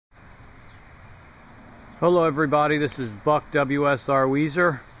Hello everybody, this is Buck WSR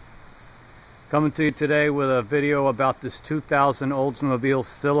Weezer coming to you today with a video about this 2000 Oldsmobile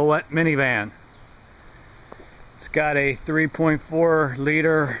Silhouette minivan. It's got a 3.4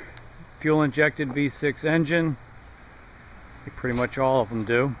 liter fuel injected V6 engine, like pretty much all of them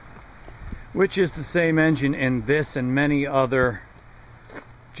do, which is the same engine in this and many other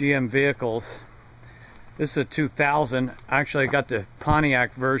GM vehicles. This is a 2000. Actually, I got the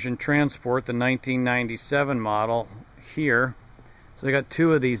Pontiac version Transport, the 1997 model here. So I got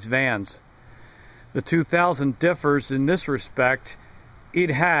two of these vans. The 2000 differs in this respect.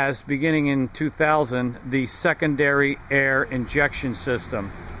 It has, beginning in 2000, the secondary air injection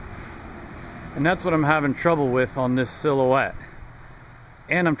system. And that's what I'm having trouble with on this Silhouette.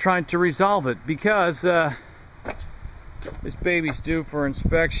 And I'm trying to resolve it because this baby's due for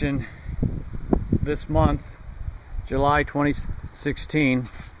inspection this month, July 2016,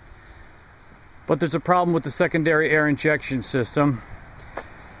 but there's a problem with the secondary air injection system.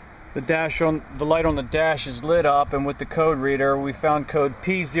 The light on the dash is lit up, and with the code reader we found code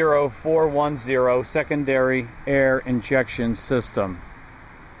P0410, secondary air injection system.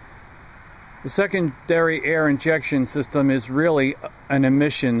 The secondary air injection system is really an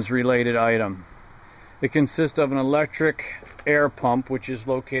emissions related item. It consists of an electric air pump, which is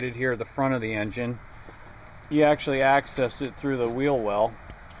located here at the front of the engine. You actually access it through the wheel well.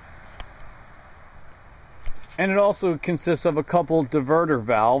 And it also consists of a couple diverter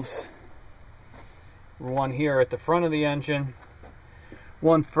valves. One here at the front of the engine,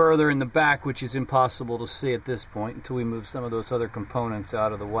 one further in the back, which is impossible to see at this point until we move some of those other components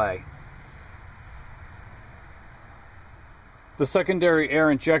out of the way. The secondary air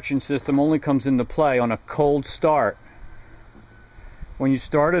injection system only comes into play on a cold start. When you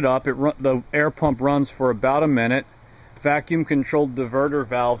start it up, the air pump runs for about a minute. Vacuum-controlled diverter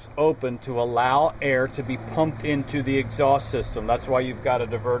valves open to allow air to be pumped into the exhaust system. That's why you've got a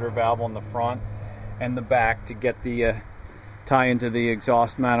diverter valve on the front and the back to get the tie into the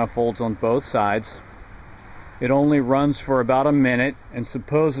exhaust manifolds on both sides. It only runs for about a minute, and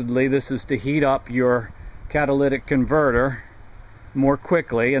supposedly this is to heat up your catalytic converter more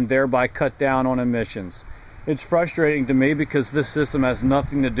quickly and thereby cut down on emissions. It's frustrating to me because this system has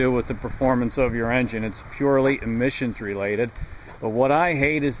nothing to do with the performance of your engine. It's purely emissions related. But what I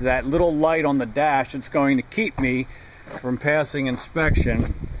hate is that little light on the dash that's going to keep me from passing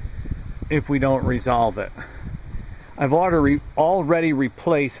inspection if we don't resolve it. I've already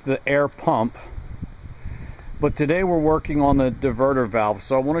replaced the air pump, but today we're working on the diverter valve.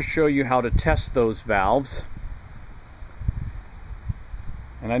 So I want to show you how to test those valves.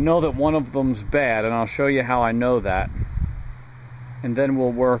 And I know that one of them's bad, and I'll show you how I know that. And then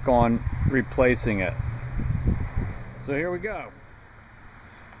we'll work on replacing it. So here we go.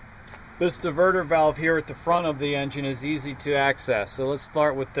 This diverter valve here at the front of the engine is easy to access. So let's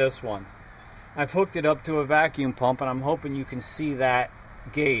start with this one. I've hooked it up to a vacuum pump, and I'm hoping you can see that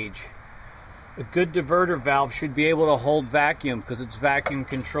gauge. A good diverter valve should be able to hold vacuum because it's vacuum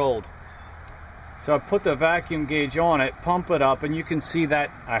controlled. So I put the vacuum gauge on it, pump it up, and you can see that,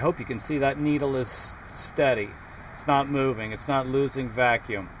 I hope you can see that needle is steady. It's not moving, it's not losing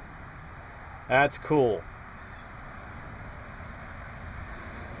vacuum. That's cool.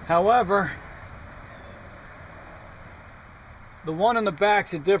 However, the one in the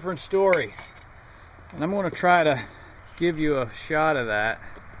back's a different story. And I'm going to try to give you a shot of that.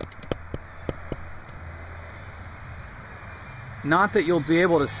 Not that you'll be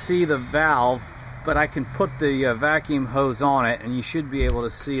able to see the valve, but I can put the vacuum hose on it, and you should be able to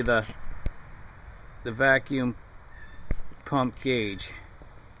see the vacuum pump gauge.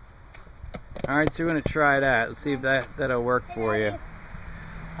 Alright, so we're going to try that. Let's see if that'll work for you.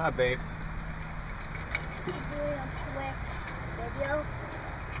 Hi, babe. Doing a quick video?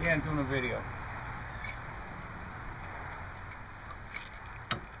 Yeah, I'm doing a video.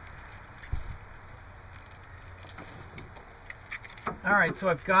 Alright, so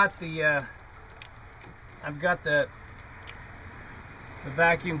I've got the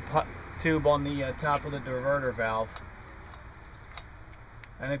vacuum tube on the top of the diverter valve,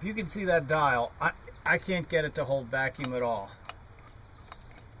 and if you can see that dial, I can't get it to hold vacuum at all.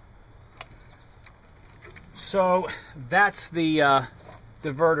 So that's the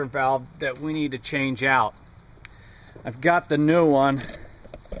diverter valve that we need to change out. I've got the new one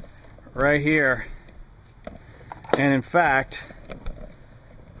right here, and in fact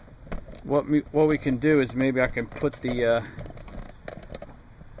what we can do is maybe I can put the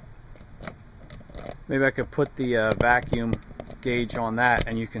vacuum gauge on that,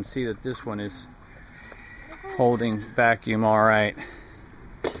 and you can see that this one is holding vacuum all right.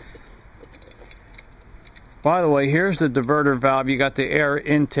 By the way, here's the diverter valve. You got the air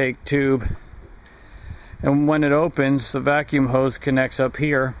intake tube, and when it opens, the vacuum hose connects up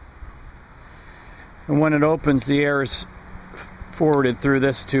here, and when it opens, the air is forwarded through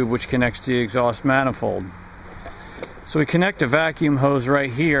this tube, which connects to the exhaust manifold. So we connect the vacuum hose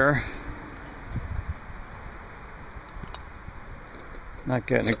right here. Not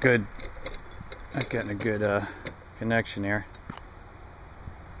getting a good connection here.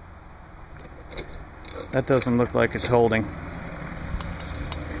 That doesn't look like it's holding. I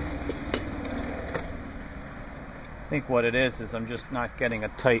think what it is I'm just not getting a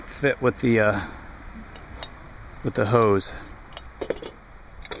tight fit with the hose.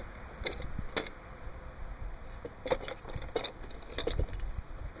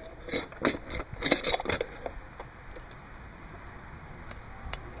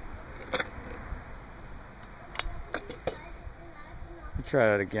 Try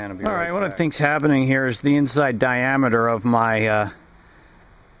that again. All right, what I think's happening here is the inside diameter of my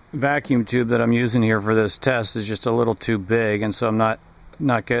vacuum tube that I'm using here for this test is just a little too big, and so I'm not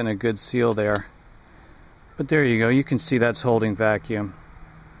getting a good seal there. But there you go. You can see that's holding vacuum,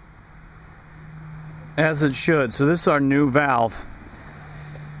 as it should. So this is our new valve,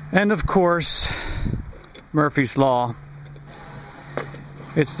 and of course, Murphy's Law.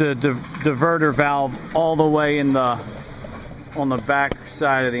 It's the diverter valve all the way in on the back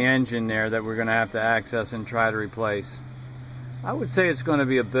side of the engine there that we're going to have to access and try to replace. I would say it's going to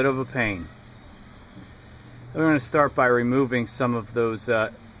be a bit of a pain. We're going to start by removing some of those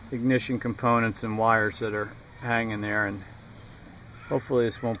ignition components and wires that are hanging there, and hopefully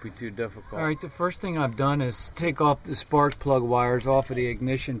this won't be too difficult. Alright, the first thing I've done is take off the spark plug wires off of the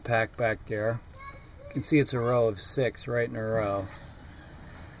ignition pack back there. You can see it's a row of 6 right in a row.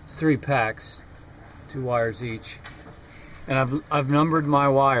 It's 3 packs, 2 wires each. And I've numbered my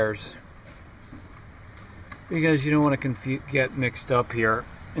wires because you don't want to get mixed up here.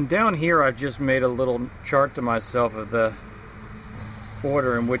 And down here I've just made a little chart to myself of the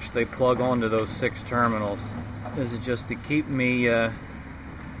order in which they plug onto those 6 terminals. This is just to keep me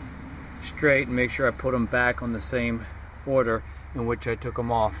straight and make sure I put them back on the same order in which I took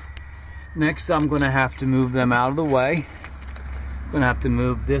them off. Next, I'm going to have to move them out of the way. I'm going to have to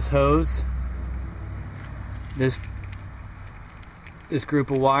move this hose, this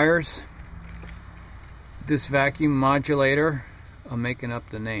group of wires, this vacuum modulator. I'm making up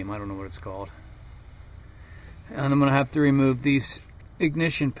the name, I don't know what it's called. And I'm going to have to remove these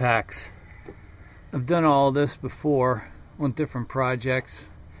ignition packs. I've done all this before on different projects.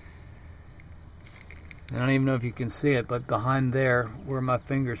 I don't even know if you can see it, but behind there, where my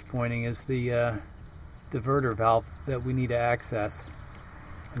finger's pointing, is the diverter valve that we need to access.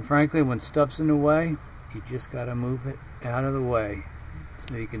 And frankly, when stuff's in the way, you just got to move it out of the way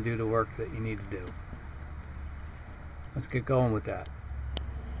so you can do the work that you need to do. Let's get going with that.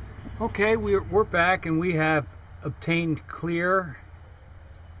 Okay, we're back, and we have obtained clear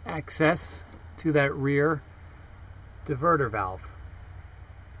access to that rear diverter valve.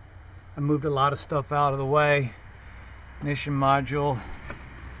 I moved a lot of stuff out of the way. Ignition module,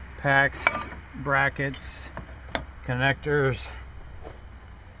 packs, brackets, connectors,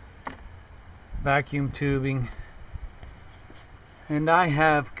 vacuum tubing, and I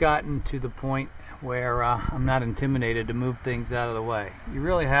have gotten to the point where I'm not intimidated to move things out of the way. You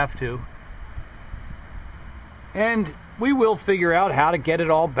really have to. And we will figure out how to get it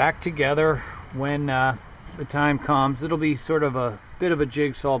all back together when the time comes. It'll be sort of a bit of a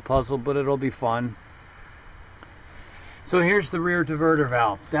jigsaw puzzle, but it'll be fun. So here's the rear diverter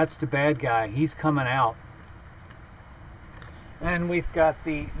valve. That's the bad guy. He's coming out. And we've got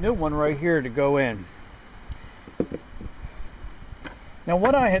the new one right here to go in. Now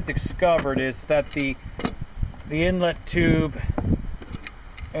what I had discovered is that the inlet tube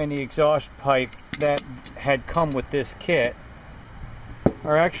and the exhaust pipe that had come with this kit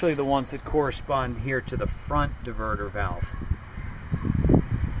are actually the ones that correspond here to the front diverter valve.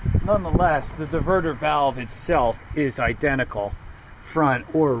 Nonetheless, the diverter valve itself is identical, front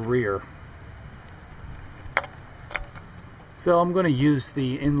or rear. So I'm going to use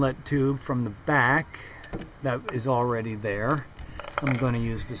the inlet tube from the back that is already there. I'm going to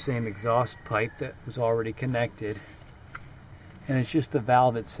use the same exhaust pipe that was already connected. And it's just the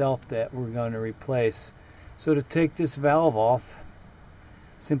valve itself that we're going to replace. So to take this valve off,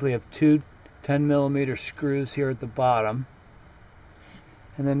 simply have 2 10mm screws here at the bottom.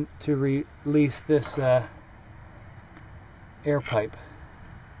 And then to release this air pipe.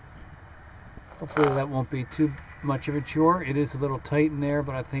 Hopefully that won't be too much of a chore. It is a little tight in there,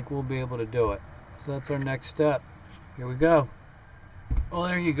 but I think we'll be able to do it. So that's our next step. Here we go. Well,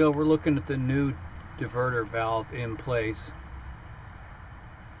 there you go. We're looking at the new diverter valve in place.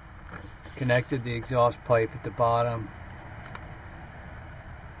 Connected the exhaust pipe at the bottom,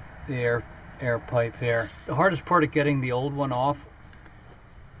 the air pipe there. The hardest part of getting the old one off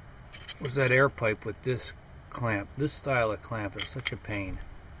was that air pipe with this clamp. This style of clamp is such a pain.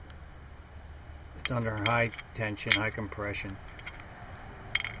 It's under high tension, high compression.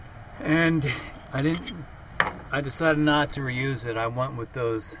 And I decided not to reuse it. I went with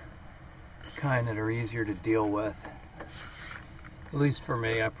those kind that are easier to deal with. At least for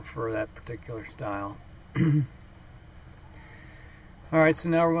me, I prefer that particular style. Alright, so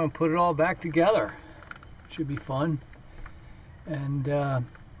now we're going to put it all back together. Should be fun. And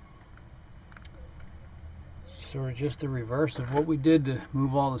sort of just the reverse of what we did to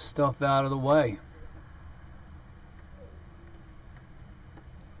move all the stuff out of the way.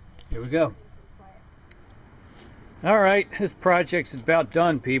 Here we go. Alright, this project's about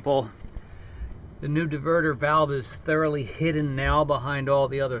done, people. The new diverter valve is thoroughly hidden now behind all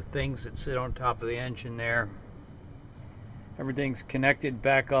the other things that sit on top of the engine there. Everything's connected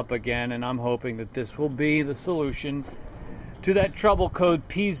back up again, and I'm hoping that this will be the solution to that trouble code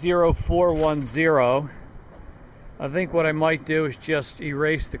P0410. I think what I might do is just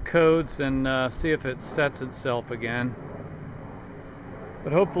erase the codes and see if it sets itself again.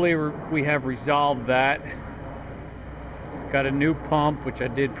 But hopefully we have resolved that. Got a new pump, which I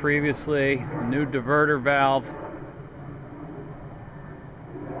did previously, a new diverter valve,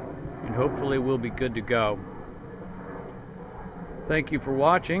 and hopefully we'll be good to go. Thank you for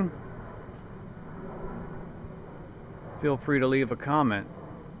watching. Feel free to leave a comment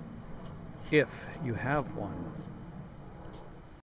if you have one.